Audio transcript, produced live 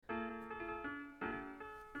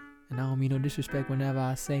And I don't mean no disrespect whenever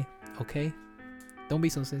I say, okay? Don't be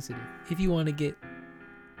so sensitive. If you want to get,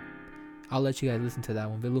 I'll let you guys listen to that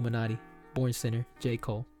one. The Illuminati, Born Sinner, J.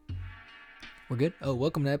 Cole. We're good? Oh,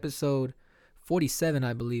 welcome to episode 47,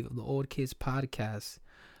 I believe, of the Old Kids Podcast.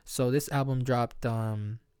 So this album dropped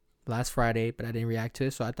last Friday, but I didn't react to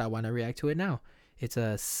it, so I thought, why not react to it now? It's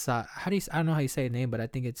a, I don't know how you say the name, but I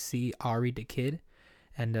think it's Sy Ari Da Kid.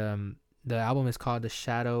 And the album is called The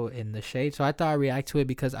Shadow in the Shade. So I thought I'd react to it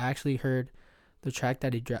because I actually heard the track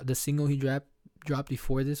that he dropped, the single he dropped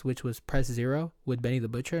before this, which was Press Zero with Benny the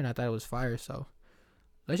Butcher, and I thought it was fire. So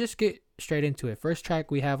let's just get straight into it. First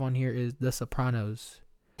track we have on here is The Sopranos.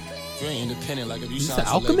 You ain't independent like if you Is this sound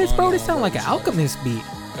an Alchemist, bro? This sound like an Alchemist beat.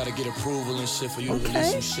 Gotta get approval and shit for you to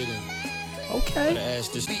release some shit in. Okay.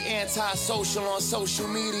 Be anti-social on social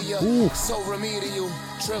media. Ooh. So remedial.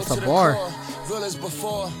 Drill That's to a the bar. core. Real as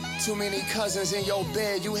before. Too many cousins in your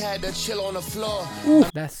bed. You had to chill on the floor. Ooh,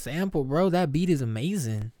 that sample, bro. That beat is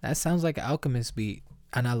amazing. That sounds like an Alchemist beat,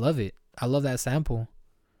 and I love it. I love that sample.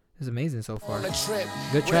 It's amazing so far. On a trip.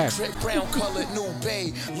 Good track. Brown colored new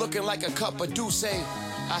bay. Looking like a cup of Douce.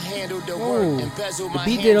 I handled the Whoa. work. Embezzled The my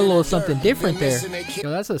beat hand did a in little the something dirt. different Been there. missing a kid.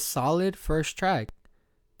 Yo, that's a solid first track.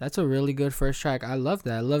 That's a really good first track. I love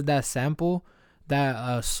that. I love that sample,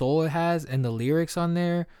 that soul it has, and the lyrics on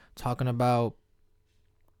there talking about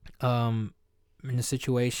in a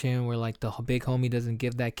situation where like the big homie doesn't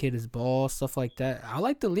give that kid his ball, stuff like that. I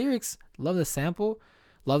like the lyrics. Love the sample.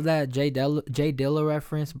 Love that Jay Dilla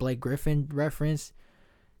reference, Blake Griffin reference.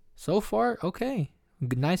 So far, okay.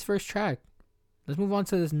 Nice first track. Let's move on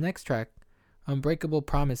to this next track, Unbreakable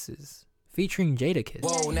Promises, featuring Jada Kid.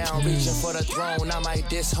 Whoa, now I'm reaching for the throne. I might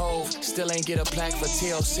diss Hov. Still ain't get a plaque for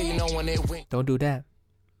TLC. No one it went. Don't do that.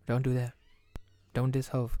 Don't do that. Don't diss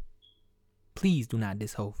Hov. Please do not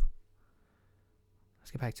diss Hov. Let's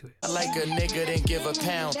get back to it. Like a nigga didn't give a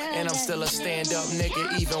pound. And I'm still a stand-up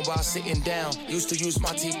nigga even while sitting down. Used to use my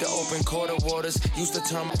teeth to open quarter waters. Used to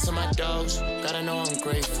turn to my dogs. Gotta know I'm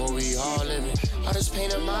grateful, we all living. I just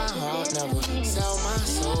painted my heart, never sell my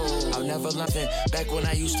soul. I'll never nothing. Back when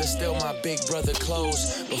I used to steal my big brother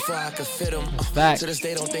clothes before I could fit them. Fact. To this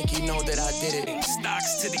day don't think he know that I did it.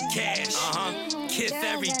 Stocks to the cash, Kith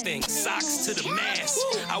everything, socks to the mask.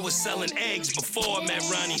 I was selling eggs before I met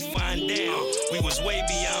Ronnie Fondell. We was way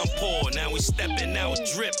beyond poor, now we stepping out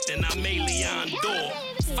dripped, and I made Leon door.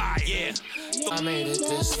 Fire, yeah. I made it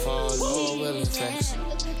this far, Lord willing, thanks.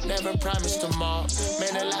 Never promised tomorrow,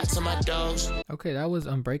 meant a lot to my dogs. Okay, that was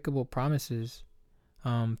Unbreakable Promises,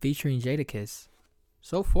 featuring Jada Kiss.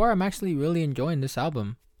 So far, I'm actually really enjoying this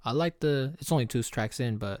album. I like it's only two tracks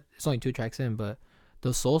in, but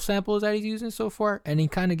the soul samples that he's using so far, and he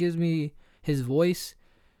kind of gives me his voice,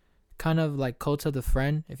 kind of like Cult of the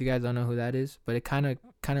Friend, if you guys don't know who that is, but it kind of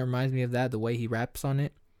reminds me of that, the way he raps on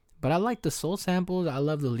it. But I like the soul samples. I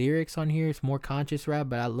love the lyrics on here. It's more conscious rap,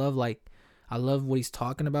 but I love what he's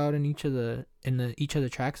talking about in each of the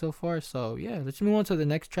tracks so far. So yeah, let's move on to the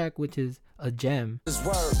next track, which is a gem.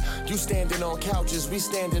 You standing on couches, we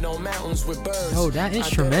standing on mountains with birds. Oh, that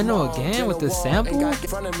instrumental again with the sample. In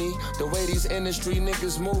front of me, the way these industry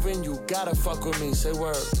niggas moving, you gotta fuck with me. Say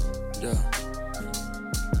word, yeah,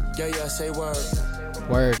 say word.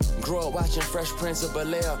 Word. Grew up watching Fresh Prince of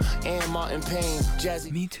Bel-Air and Martin Payne,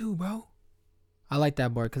 Jazzy. Me too, bro. I like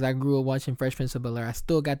that part because I grew up watching Fresh Prince of Bel-Air. I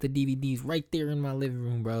still got the DVDs right there in my living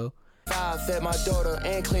room, bro. I fed my daughter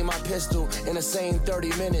and cleaned my pistol in the same 30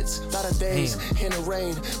 minutes. A lot of days in the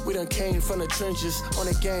rain, we done came from the trenches on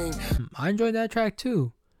the gang. I enjoyed that track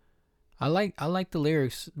too. I like the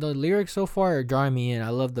lyrics. The lyrics so far are drawing me in. I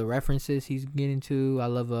love the references he's getting to. I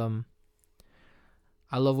love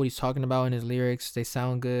what he's talking about in his lyrics. They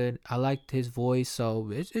sound good. I liked his voice, so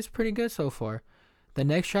it's pretty good so far. The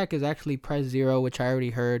next track is actually Press Zero, which I already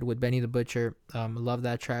heard with Benny the Butcher. I love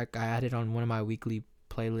that track. I had it on one of my weekly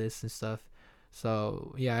playlists and stuff.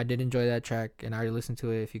 So yeah, I did enjoy that track, and I already listened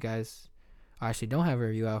to it. If you guys actually don't have a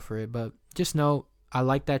review out for it, but just know I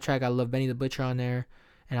like that track. I love Benny the Butcher on there,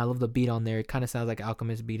 and I love the beat on there. It kind of sounds like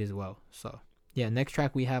Alchemist beat as well. So yeah, next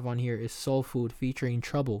track we have on here is Soul Food featuring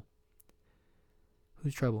Trouble.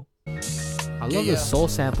 Who's Trouble? I love the soul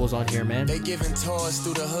samples on here, man. They giving tours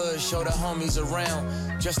through the hood, show the homies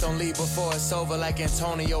around. Just don't leave before it's over like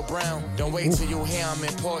Antonio Brown. Don't wait till you hear I'm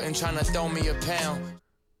important, trying to throw me a pound.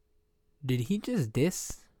 Did he just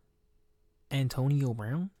diss Antonio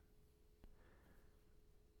Brown?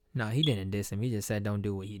 No, he didn't diss him. He just said don't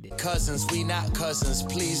do what he did. Cousins, we not cousins.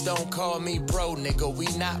 Please don't call me bro, nigga. We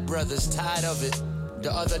not brothers. Tired of it.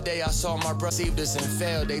 The other day I saw my brother received us and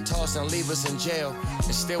failed. They toss and leave us in jail.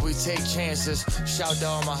 And still we take chances. Shout to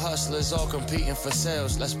all my hustlers all competing for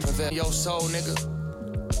sales. Let's prevail. Yo soul, nigga.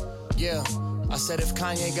 Yeah, I said if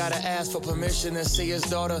Kanye gotta ask for permission to see his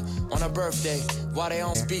daughter on her birthday, why they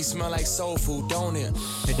on beat smell like soul food, don't it?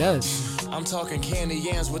 It does. I'm talking candy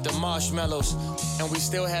yams with the marshmallows, and we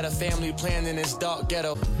still had a family playing in this dark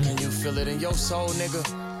ghetto. Can you feel it in your soul, nigga?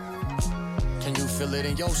 Can you feel it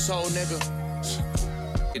in your soul,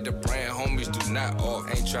 nigga? Get the brand homies do not off.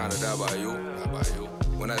 Ain't trying to die by you.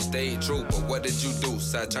 When I stayed true, but what did you do?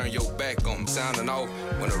 So I turn your back on sounding off.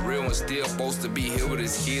 When a real one still supposed to be here with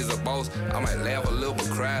his kids a boss, I might laugh a little but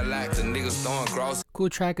cry like the niggas throwing cross. Cool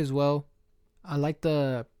track as well. I like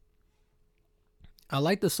the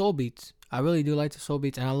soul beats. I really do like the soul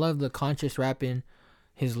beats, and I love the conscious rapping.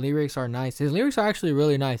 His lyrics are nice. His lyrics are actually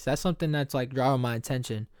really nice. That's something that's like drawing my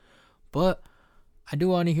attention. But I do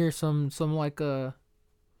want to hear some like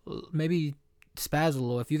maybe spaz a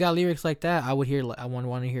little. If you got lyrics like that, I want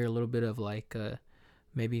to hear a little bit of like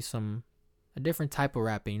maybe a different type of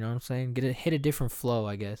rapping, you know what I'm saying? Hit a different flow,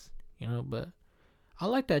 I guess, you know. But I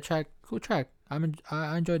like that track. Cool track. I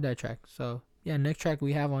enjoyed that track. So yeah, next track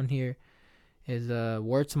we have on here is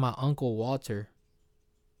Word to My Uncle Walter.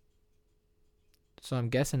 So I'm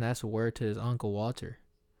guessing that's a word to his Uncle Walter.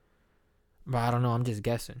 But I don't know, I'm just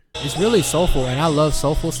guessing. It's really soulful, and I love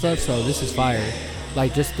soulful stuff, so this is fire.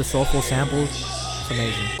 Like, just the soulful samples, it's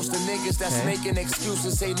amazing. The niggas that's making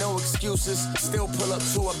excuses, say no excuses. Still pull up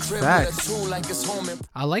to a crib Facts. with a tool like it's home.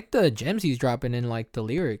 I like the gems he's dropping in, like, the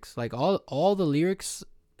lyrics. Like, all the lyrics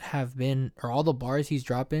have been, or all the bars he's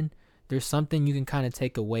dropping, there's something you can kind of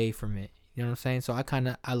take away from it. You know what I'm saying? So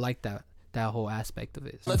I like that whole aspect of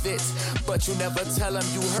it. But you never tell him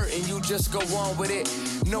you hurt and you just go on with it.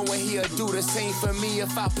 Knowing he'll do the same for me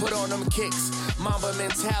if I put on them kicks. Mamba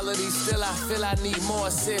mentality, still I feel I need more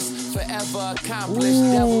assists. Forever accomplished.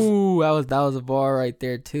 Ooh, that was a bar right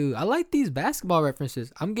there too. I like these basketball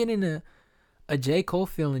references. I'm getting a J. Cole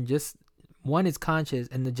feeling. Just one is conscious,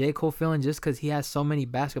 and the J. Cole feeling just because he has so many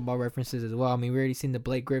basketball references as well. I mean, we already seen the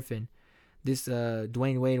Blake Griffin, this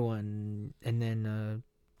Dwayne Wade one, and then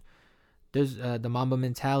there's the Mamba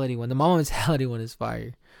mentality one. The Mamba mentality one is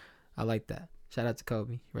fire. I like that. Shout out to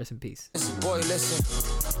Kobe. Rest in peace. Boy,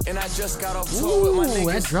 listen. And I just got off tour with my niggas.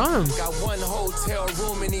 That drum. Got one hotel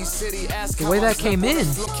room in each city. Ask the way that came in.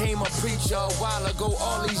 Came a preacher a while ago.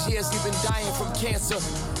 All these years he been dying from cancer.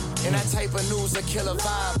 And that type of news a killer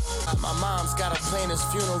vibe. My mom's got to plan his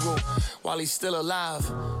funeral while he's still alive.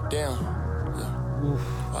 Damn.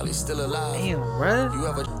 While he's still alive. Damn,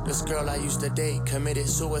 bruh. This girl I used to date committed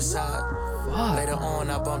suicide. Fuck. Later on,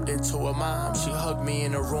 I bumped into her mom. She hugged me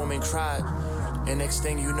in the room and cried. And next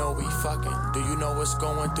thing you know, we fucking. Do you know what's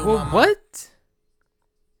going through my mind? What?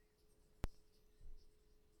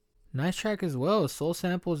 Nice track as well. Soul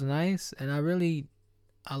sample's nice, and I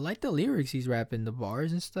like the lyrics he's rapping, the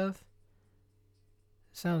bars and stuff.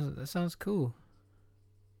 That sounds cool.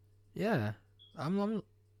 Yeah, I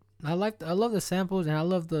love the samples, and I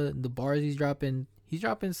love the bars he's dropping. He's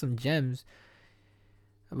dropping some gems.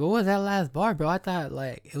 But what was that last bar, bro? I thought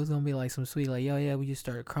like it was gonna be like some sweet, like, yo, yeah, we just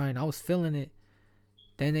started crying. I was feeling it.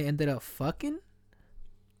 Then they ended up fucking.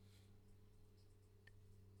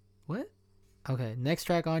 What? Okay, next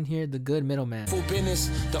track on here, The Good Middleman. Full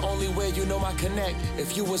business, the only way you know I connect.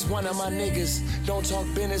 If you was one of my niggas, don't talk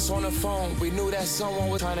business on the phone. We knew that someone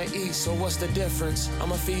was trying to eat, so what's the difference?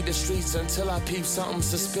 I'ma feed the streets until I peep something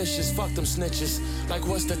suspicious. Fuck them snitches. Like,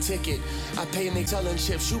 what's the ticket? I pay niggas selling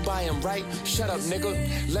chips, you buy them, right? Shut up,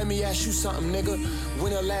 nigga. Let me ask you something, nigga.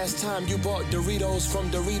 When the last time you bought Doritos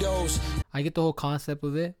from Doritos? I get the whole concept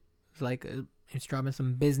of it. It's like it's dropping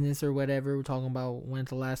some business or whatever. We're talking about when's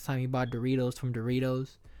the last time you bought Doritos from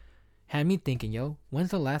Doritos. Had me thinking, yo,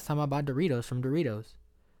 when's the last time I bought Doritos from Doritos?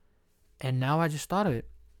 And now I just thought of it.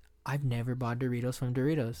 I've never bought Doritos from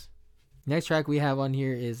Doritos. Next track we have on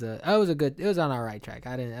here is it was an alright track.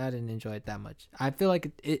 I didn't enjoy it that much. I feel like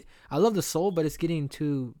it I love the soul, but it's getting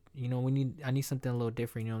too, you know, I need something a little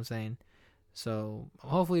different, you know what I'm saying? So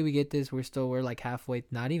hopefully we get this. We're like halfway,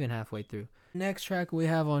 not even halfway through. Next track we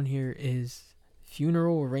have on here is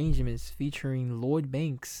Funeral Arrangements featuring Lloyd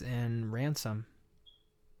Banks and Ransom.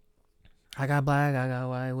 I got black, I got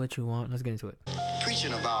white, what you want? Let's get into it.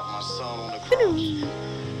 Preaching about my son on the cross.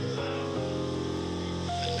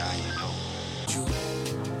 But now you know.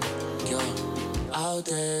 Yo, out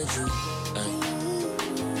there, you.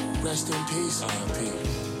 Rest in peace, R.I.P.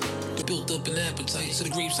 built up an appetite. So the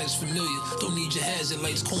gravesite's familiar. Don't need your hazard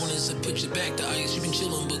lights, corners, and put your back to ice. You been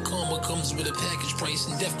chillin', but karma comes with a package price.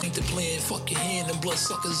 And death ain't the plan. Fuck your hand, and blood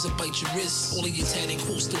suckers that bite your wrist. All of your tatting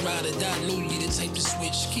quotes to ride or die. No you the type to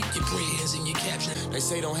switch. Keep your prayers in your caption. They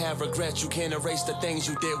say don't have regrets, you can't erase the things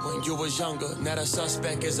you did when you was younger. Now the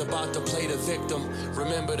suspect is about to play the victim.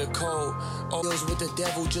 Remember the code. All deals with the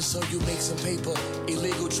devil just so you make some paper.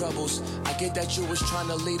 Illegal troubles. I get that you was trying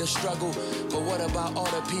to lead a struggle, but what about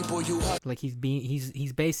all the people you hurt? Like he's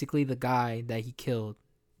basically the guy that he killed.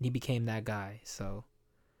 He became that guy. So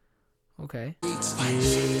okay.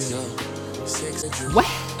 What?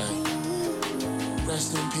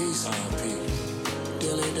 Rest in peace, R.I.P.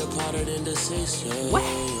 Dearly departed and deceased. What?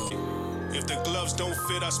 If the gloves don't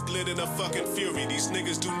fit, I split in a fucking fury. These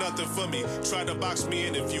niggas do nothing for me. Try to box me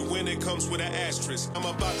in. If you win, it comes with an asterisk. I'm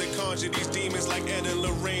about to conjure these demons like Ed and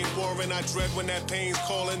Lorraine Warren. I dread when that pain's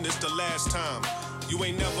calling. This the last time. You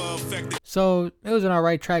ain't never affected. So it was an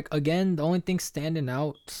alright track. Again, the only thing standing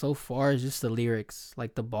out so far is just the lyrics.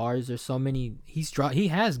 Like the bars. There's so many. He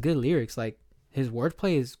has good lyrics. Like his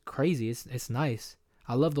wordplay is crazy. It's nice.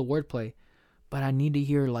 I love the wordplay. But I need to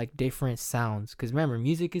hear like different sounds. Because remember,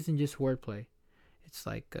 music isn't just wordplay. It's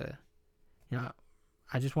like,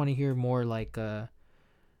 I just want to hear more like, get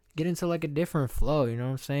into like a different flow. You know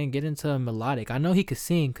what I'm saying? Get into a melodic. I know he could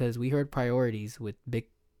sing because we heard Priorities with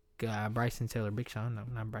Bryson Tiller. Big Sean. No,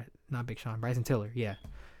 not Big Sean. Bryson Tiller. Yeah.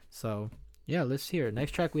 So, yeah, let's hear it.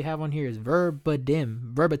 Next track we have on here is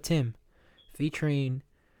Verbatim. Featuring,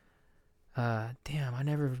 damn, I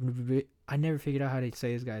never figured out how to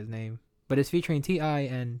say this guy's name. But it's featuring T.I.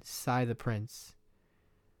 and Sy the Prince.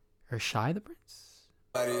 Or Shy the Prince?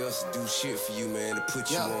 Nobody else do shit for you, man, to put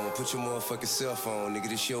you on. Put your motherfucking cell phone, nigga,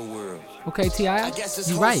 this your world. Okay, T.I., I guess it's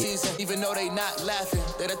you whole right. season, even though they not laughing.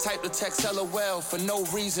 They the type to text LOL for no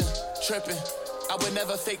reason. Tripping. I would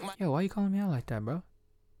never fake my... Yo, why you calling me out like that, bro?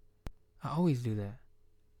 I always do that.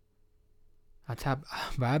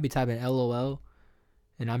 I be typing LOL,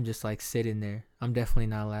 and I'm just like sitting there. I'm definitely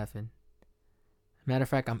not laughing. Matter of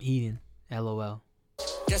fact, I'm eating. LOL.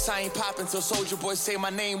 Guess I ain't popping till Soldier Boy say my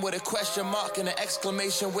name with a question mark and an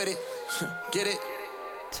exclamation with it. Get it?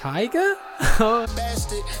 Tyga?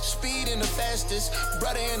 Bastard, speed in the fastest,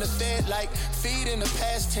 brother in the fed like feed in the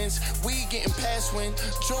past tense. We getting past when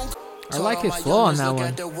drunk. I like his flow on that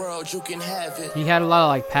one. The world, you can have it. He had a lot of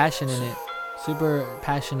like passion in it. Super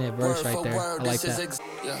passionate verse right there. I like that.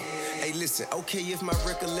 Hey, listen, okay, if my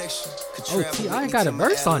recollection could Oh, T.I. got a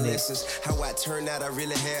verse on it. How I turned out, I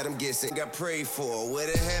really had them guessing. Got prayed for. What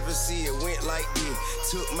it happened, see, it went like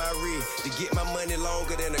this. Took my rig to get my money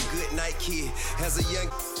longer than a good night kid. As a young,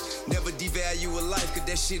 never devalue a life, cause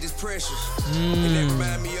that shit is precious. And that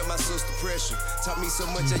remind me of my sister pressure. Taught me so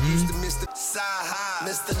much, I used to miss the Sy High,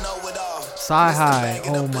 Mr. Know-It-all. Sy High.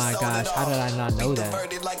 Oh my gosh, how did I not know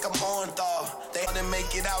that? Like I'm on thaw. They didn't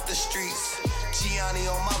make it out the streets. Gianni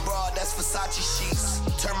on my broad, that's Versace sheets.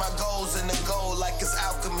 Turn my goals into gold like it's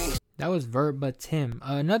alchemy. That was Verbatim.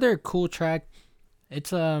 Another cool track.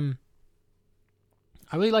 It's I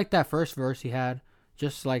really like that first verse he had.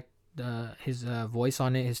 Just like his voice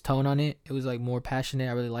on it, his tone on it. It was like more passionate.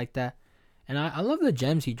 I really like that. And I love the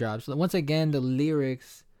gems he drops. Once again, the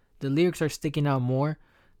lyrics are sticking out more.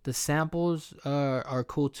 The samples are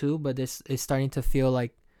cool too, but this is starting to feel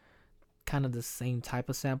like kind of the same type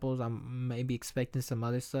of samples. I'm maybe expecting some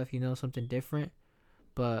other stuff, something different.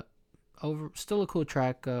 But still a cool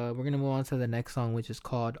track. We're gonna move on to the next song, which is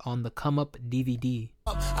called On the Come Up DVD.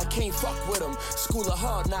 I can't fuck with them. School of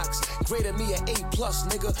hard knocks. Graded me an A+,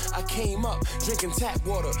 nigga. I came up drinking tap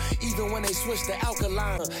water. Even when they switched to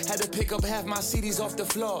alkaline. Had to pick up half my CDs off the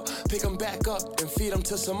floor. Pick them back up and feed them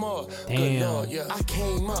to some more. Damn. Good Lord, yeah. I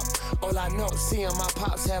came up. All I know, seeing my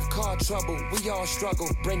pops have car trouble. We all struggle,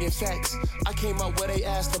 bringing facts. I came up where they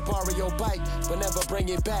asked to borrow your bike, but never bring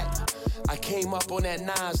it back. I came up on that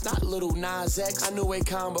Nas, not little Nas X. I knew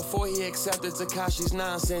Akon before he accepted Tekashi's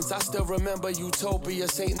nonsense. I still remember Utopia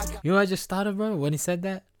saying... You know what I just thought of, bro, when he said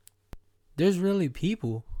that? There's really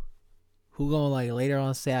people who gonna like later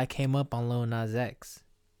on say I came up on Lil Nas X.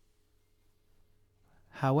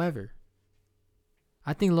 However,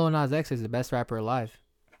 I think Lil Nas X is the best rapper alive.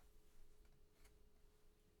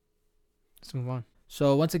 Let's move on.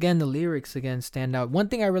 So once again, the lyrics again stand out. One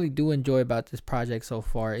thing I really do enjoy about this project so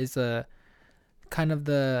far is kind of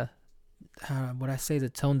the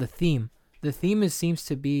the tone, the theme. The theme seems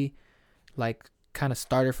to be like kind of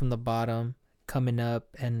started from the bottom, coming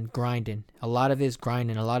up and grinding. A lot of it's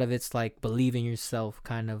grinding. A lot of it's like believe in yourself,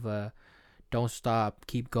 kind of don't stop,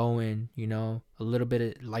 keep going, a little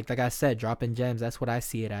bit of, like I said, dropping gems. That's what I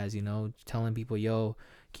see it as, telling people, yo,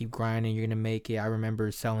 keep grinding, you're gonna make it. I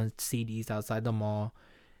remember selling CDs outside the mall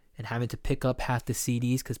and having to pick up half the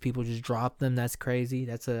CDs because people just drop them. That's crazy.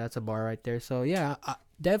 That's a bar right there. So yeah, I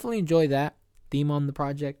definitely enjoy that theme on the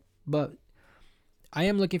project. But I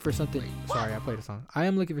am looking for something. Sorry, I played a song. I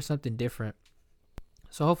am looking for something different.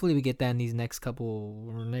 So hopefully we get that in these next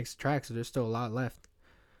tracks. There's still a lot left.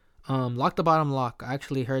 Lock the Bottom Lock. I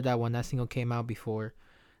actually heard that one. That single came out before,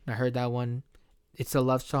 and I heard that one. It's a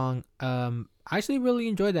love song. I actually really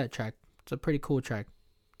enjoyed that track. It's a pretty cool track.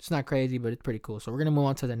 It's not crazy, but it's pretty cool. So we're gonna move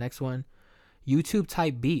on to the next one. YouTube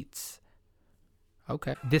type beats.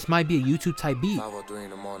 Okay, this might be a YouTube type beat. 5:03 in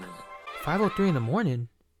the morning. 5:03 in the morning.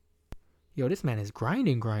 Yo, this man is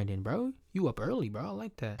grinding, bro. You up early, bro. I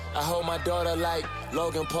like that. I hold my daughter like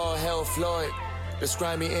Logan Paul held Floyd.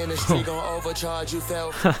 Describe me in the street, gon' overcharge, you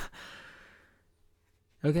felt.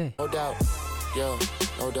 Okay. No doubt, yo,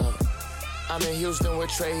 no doubt. I'm in Houston with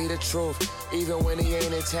Trey, he the truth. Even when he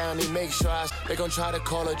ain't in town, he make sure they gon' try to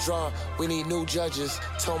call a draw. We need new judges.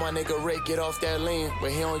 Told my nigga Rick, get off that lean,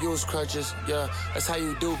 but he don't use crutches. Yeah, that's how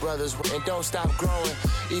you do, brothers. And don't stop growing,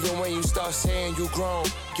 even when you start saying you grown.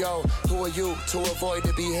 Yo, who are you to avoid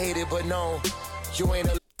to be hated but known? You ain't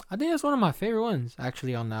a... I think that's one of my favorite ones,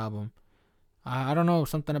 actually, on the album. I don't know,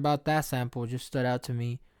 something about that sample just stood out to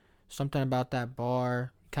me. Something about that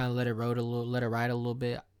bar, kind of let it ride a little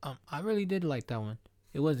bit. I really did like that one.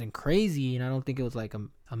 It wasn't crazy, and I don't think it was like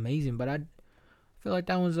amazing, but I feel like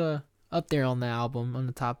that one's up there on the album, on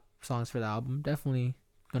the top songs for the album. Definitely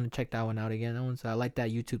gonna check that one out again. That one's I like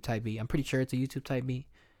that YouTube type beat. I'm pretty sure it's a YouTube type beat,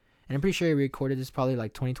 and I'm pretty sure he recorded this probably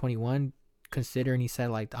like 2021, considering he said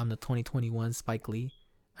like I'm the 2021 Spike Lee,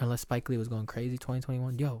 unless Spike Lee was going crazy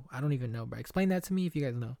 2021. Yo, I don't even know, bro. Explain that to me if you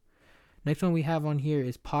guys know. Next one we have on here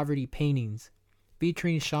is Poverty Paintings,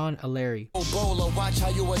 featuring Sean Alary. Bowler, watch how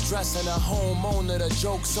you addressing a homeowner, the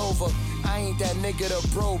joke's over. I ain't that nigga,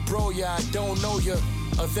 the bro, yeah, I don't know ya.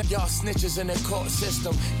 Y'all snitches in the court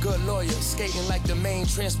system, good lawyer, skating like the main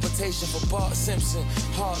transportation for Bart Simpson.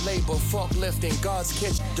 Hard labor, forklifting, God's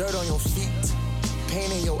kitchen, dirt on your feet,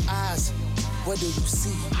 pain in your eyes, what do you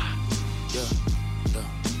see? Yeah,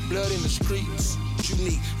 blood in the streets.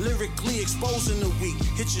 Unique, lyrically exposing the weak.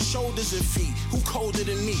 Hit your shoulders and feet. Who colder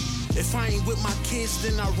than me? If I ain't with my kids,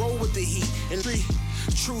 then I roll with the heat. And three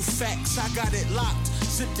true facts, I got it locked,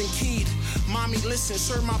 zipped and keyed. Mommy, listen,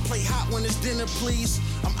 serve my plate hot when it's dinner, please.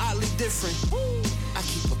 I'm oddly different. I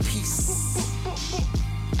keep a peace.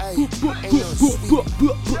 Hey, ain't no sweet.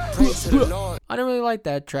 Praise to the Lord. I didn't really like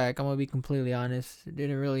that track. I'm gonna be completely honest.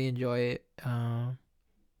 Didn't really enjoy it.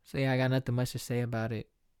 So yeah, I got nothing much to say about it.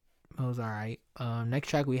 It was alright. Next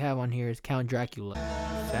track we have on here is Count Dracula.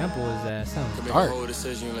 Sample is sounds dark.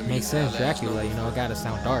 Makes sense, Dracula, you know, it gotta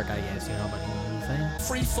sound dark, I guess, you know, but you know what I'm saying?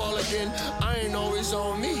 Free fall again, I ain't always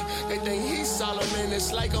on me. They think he's Solomon,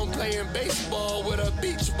 it's like I'm playing baseball with a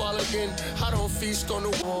beach ball again. I don't feast on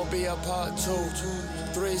the won't be a part 2.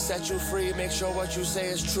 3 set you free, make sure what you say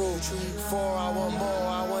is true. 4 I want more,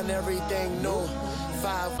 I want everything new.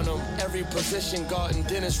 5 of them, every position guarding,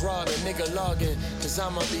 Dennis Rodman, nigga logging. Cause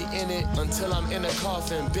I'ma be in it until I'm in a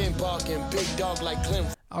coffin. Been barking, big dog like Clem.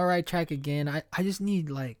 Alright, track again. I just need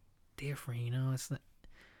like different, you know, it's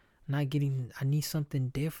not getting, I need something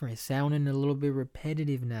different. Sounding a little bit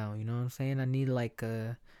repetitive now, you know what I'm saying? I need like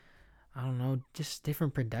I don't know, just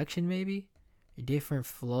different production maybe? A different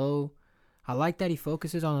flow. I like that he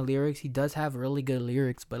focuses on the lyrics. He does have really good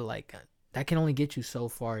lyrics, but like that can only get you so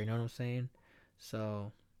far, you know what I'm saying?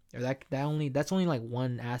 So, or that's only like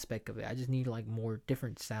one aspect of it. I just need like more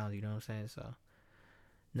different sounds, you know what I'm saying? So,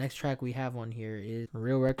 next track we have on here is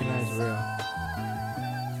Real Recognize Real.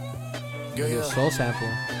 Yeah. Soul sample.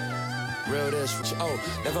 Real this.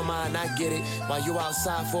 Oh, never mind, I get it. While you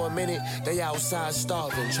outside for a minute, they outside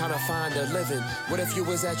starving, trying to find a living. What if you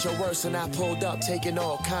was at your worst and I pulled up, taking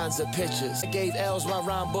all kinds of pictures? I gave L's my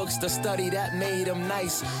rhyme books to study, that made them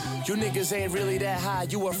nice. You niggas ain't really that high,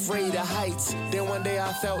 you afraid of heights. Then one day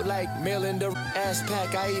I felt like mailing the ass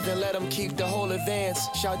pack. I even let them keep the whole advance.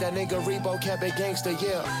 Shout that nigga Rebo, kept it gangster,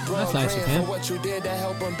 yeah. That's nice of him. For what you did to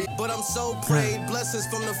help him be. But I'm so prayed, blessings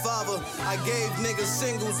from the Father. I gave niggas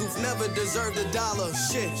singles who've never deserved $1.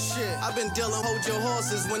 Shit. I've been dealing, hold your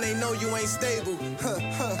horses when they know you ain't stable.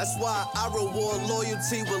 That's why I reward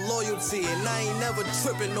loyalty with loyalty, and I ain't never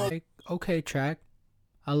tripping no. Okay, track.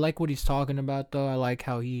 I like what he's talking about though. I like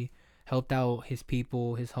how he helped out his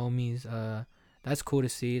people, his homies. That's cool to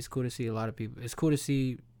see. It's cool to see a lot of people. It's cool to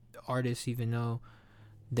see artists, even though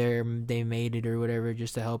they made it or whatever,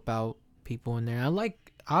 just to help out people in there.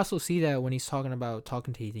 I also see that when he's talking to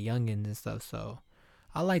the youngins and stuff. So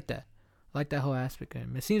I like that. I like that whole aspect of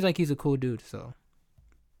him. It seems like he's a cool dude. So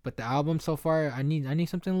But the album so far, I need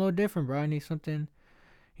something a little different, bro. I need something.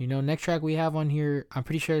 You know, next track we have on here, I'm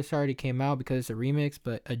pretty sure it's already came out because it's a remix,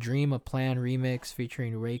 but A Dream, A Plan remix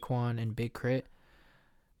featuring Raekwon and Big Crit.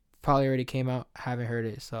 Probably already came out. Haven't heard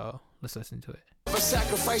it, so let's listen to it.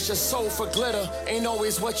 Sacrifice your soul for glitter. Ain't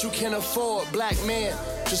always what you can afford. Black man,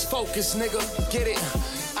 just focus, nigga. Get it?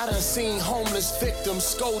 I done seen homeless victims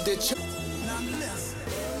scolded.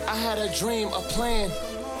 I had a dream, a plan.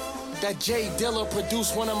 That Jay Dilla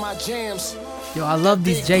produced one of my jams. Yo, I love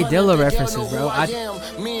these Jay Dilla references, bro. I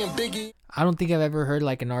don't think I've ever heard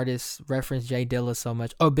like an artist reference Jay Dilla so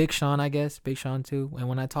much. Oh, Big Sean, I guess. Big Sean too. And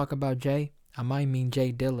when I talk about Jay, I might mean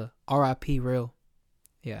Jay Dilla. R.I.P. real.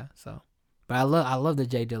 Yeah, so. But I love the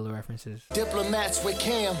Jay Dilla references. Diplomats with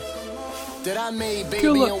Cam that I made,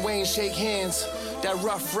 baby and Wayne shake hands. That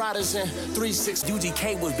Rough Riders and 360.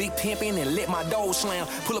 UGK was big pimping and let my dough slam.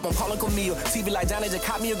 Pull up on Paul and Camille. TV like Johnny just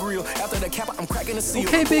caught me a grill. After the cap, I'm cracking the seal.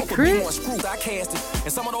 Okay, Big Crit. I cast it.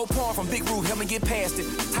 And some of those porn from Big Roo helped me get past it.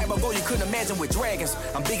 Type of goal you couldn't imagine with dragons.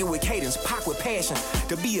 I'm bigger with cadence, Pac with passion.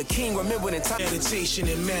 To be a king, remember the time. Meditation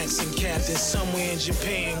and Max and Captain somewhere in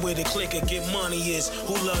Japan where the clicker get money is.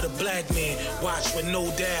 Who love the black man? Watch with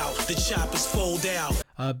no doubt. The choppers fold out.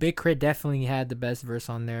 Big Crit definitely had the best verse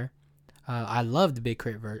on there. I loved Big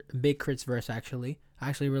Crit's verse actually. I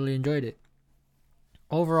actually really enjoyed it.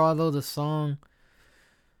 Overall though, the song,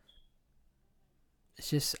 it's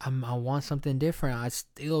just I want something different. I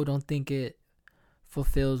still don't think it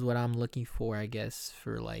fulfills what I'm looking for, I guess,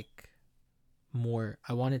 for like more.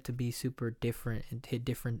 I want it to be super different and hit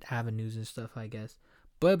different avenues and stuff, I guess.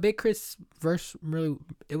 But Big Crit's verse really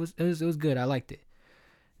it was good. I liked it.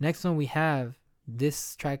 Next one we have,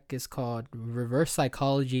 this track is called Reverse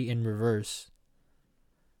Psychology in Reverse.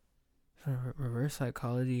 Reverse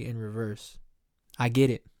Psychology in Reverse. I get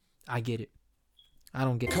it. I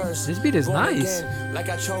don't get it. This beat is nice. Again, like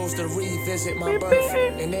I chose to revisit my birth.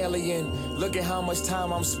 An alien. Look at how much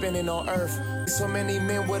time I'm spending on Earth. So many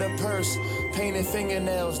men with a purse. Painted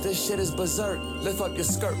fingernails. This shit is berserk. Lift up your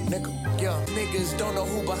skirt, nigga. Yeah, niggas don't know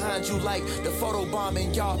who behind you, like the photo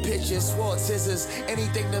bombing. Y'all pictures, sword scissors,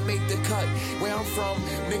 anything to make the cut. Where I'm from,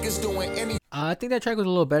 niggas doing any. I think that track was a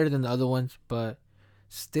little better than the other ones, but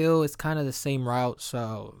still, it's kind of the same route.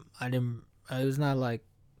 So it was not like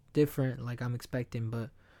different like I'm expecting, but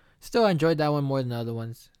still I enjoyed that one more than the other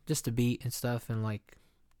ones. Just the beat and stuff and like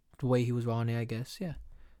the way he was on it, I guess. Yeah.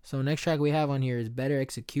 So next track we have on here is Better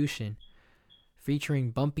Execution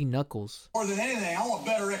featuring Bumpy Knuckles. More than anything, I want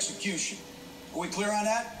better execution. Are we clear on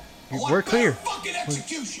that? We're clear. Fucking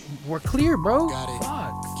execution. We're clear, bro. Got it.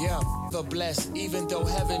 Fuck. Yeah, the blessed, even though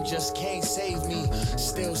heaven just can't save me.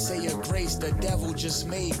 Still say a grace, the devil just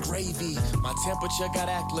made gravy. My temperature got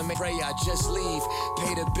acclimated. Pray I just leave.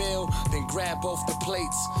 Pay the bill, then grab both the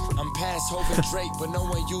plates. I'm past Hope and Drake, but no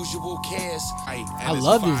unusual cares. I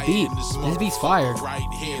love this beat. This beat's fire. Right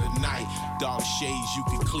here tonight, dark shades, you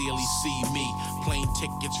can clearly see me. Plane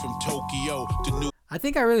tickets from Tokyo to New. I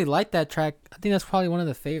think I really like that track. I think that's probably one of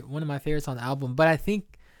my favorites on the album. But I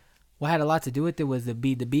think what had a lot to do with it was the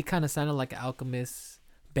beat. The beat kind of sounded like an Alchemist,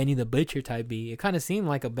 Benny the Butcher type beat. It kind of seemed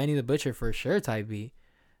like a Benny the Butcher for sure type beat.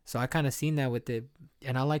 So I kind of seen that with it,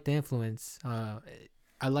 and I like the influence. I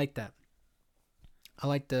like that. I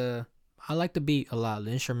like the beat a lot.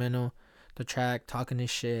 The instrumental, the track, talking this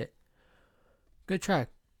shit. Good track.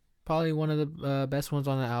 Probably one of the best ones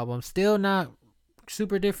on the album. Still not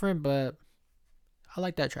super different, but I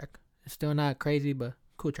like that track. It's still not crazy, but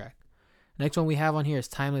cool track. Next one we have on here is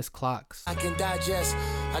Timeless Clocks. I can digest.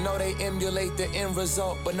 I know they emulate the end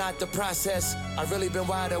result, but not the process. I really been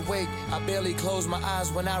wide awake. I barely close my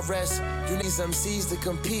eyes when I rest. You need some C's to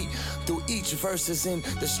compete through each verses in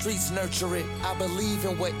the streets. Nurture it. I believe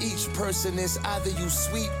in what each person is. Either you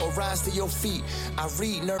sweet or rise to your feet. I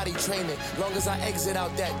read nerdy training. Long as I exit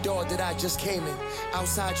out that door that I just came in.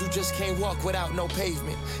 Outside you just can't walk without no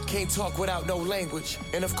pavement. Can't talk without no language.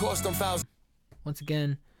 And of course them fouls. Once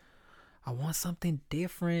again, I want something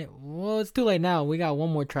different. Well, it's too late now. We got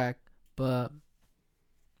one more track, but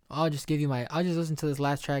I'll just listen to this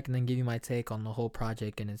last track and then give you my take on the whole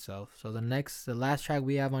project in itself. So the last track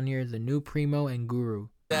we have on here is the new Primo and Guru.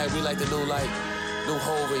 Yeah, we like the new new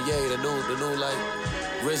Hov and Ye, the new like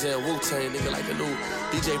RZA and Wu-Tang, nigga, like the new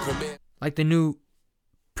DJ Premier. Like the new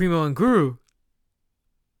Primo and Guru,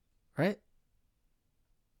 right?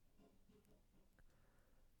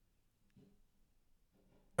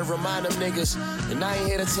 remind them niggas. And I ain't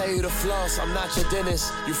here to tell you to floss, I'm not your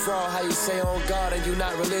dentist. You fraud how you say on God and you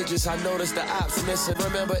not religious. I noticed the ops missing.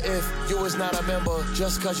 Remember, if you was not a member,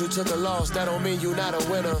 just cause you took a loss, that don't mean you not a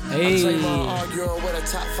winner. Hey. I'm Draymond arguing with a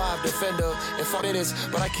top 5 defender in 4 minutes,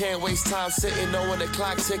 but I can't waste time sitting knowing the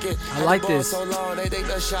clock ticking. I like this. So long, they think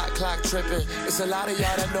the shot clock tripping. It's a lot of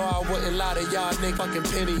y'all that know I wouldn't lie to y'all, nigga fucking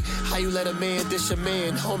penny. How you let a man dish a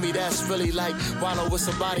man? Homie, that's really like wallow with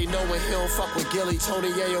somebody knowing he don't fuck with Gilly. Tony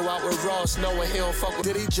Yayo out with Ross knowing he don't fuck with.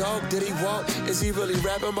 Did he jog? Did he walk? Is he really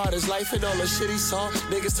rapping about his life and all the shit he saw?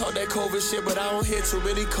 Niggas talk that COVID shit, but I don't hear too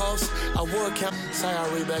many coughs. I would count. Say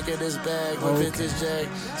I read back in this bag with vintage jag.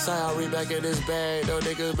 Say I read back in this bag, no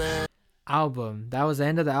niggas, man. Album. That was the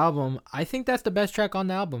end of the album. I think that's the best track on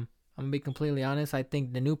the album. I'm gonna be completely honest. I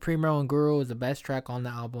think the new Primo and Guru is the best track on the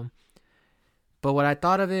album. But what I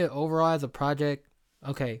thought of it overall as a project,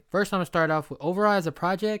 okay, first I'm gonna start off with overall as a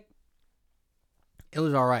project, it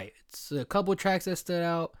was alright. It's a couple tracks that stood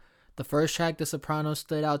out. The first track, The Sopranos,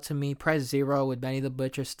 stood out to me. Press Zero with Benny the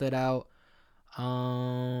Butcher stood out.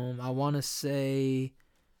 I wanna say,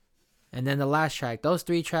 and then the last track, those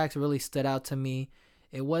 3 tracks really stood out to me.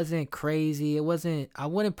 It wasn't crazy. It wasn't, I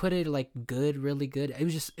wouldn't put it like good, really good.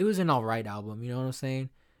 It was an alright album. You know what I'm saying?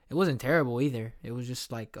 It wasn't terrible either. It was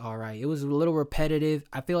just like alright. It was a little repetitive.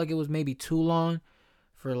 I feel like it was maybe too long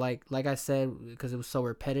for like I said, because it was so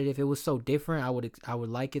repetitive. It was so different. I would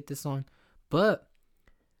like it this long. But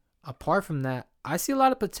apart from that, I see a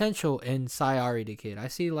lot of potential in Sy Ari Da Kid. I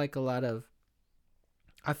see like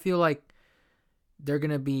I feel like they're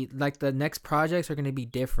going to be like the next projects are going to be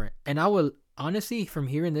different. And I would honestly, from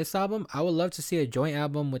hearing this album, I would love to see a joint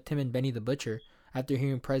album with Tim and Benny the Butcher. After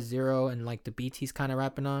hearing Press Zero and like the beats he's kind of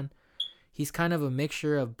rapping on, he's kind of a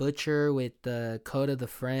mixture of Butcher with the Coda the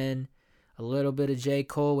Friend, a little bit of J.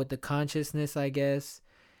 Cole with the Consciousness, I guess.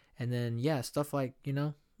 And then, yeah, stuff like, you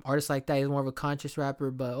know, artists like that. He's more of a conscious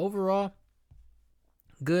rapper. But overall,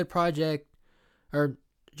 good project. Or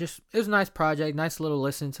just, it was a nice project. Nice little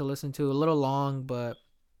listen to. A little long, but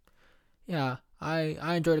yeah.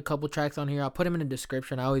 I enjoyed a couple tracks on here. I'll put them in the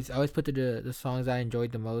description. I always put the songs I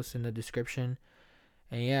enjoyed the most in the description.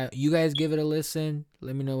 And yeah, you guys give it a listen.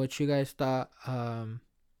 Let me know what you guys thought. I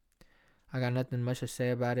got nothing much to say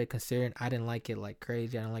about it, considering I didn't like it like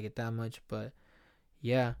crazy. I didn't like it that much. But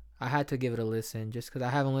yeah, I had to give it a listen just because I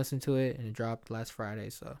haven't listened to it and it dropped last Friday.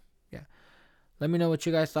 So yeah, let me know what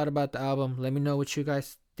you guys thought about the album. Let me know what you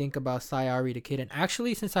guys think about Sy Ari Da Kid. And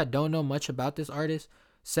actually, since I don't know much about this artist,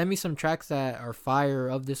 send me some tracks that are fire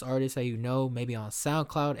of this artist that you know, maybe on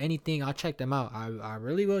SoundCloud, anything. I'll check them out. I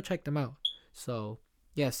really will check them out. So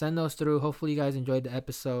yeah, send those through. Hopefully you guys enjoyed the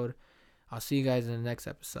episode. I'll see you guys in the next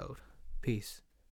episode. Peace.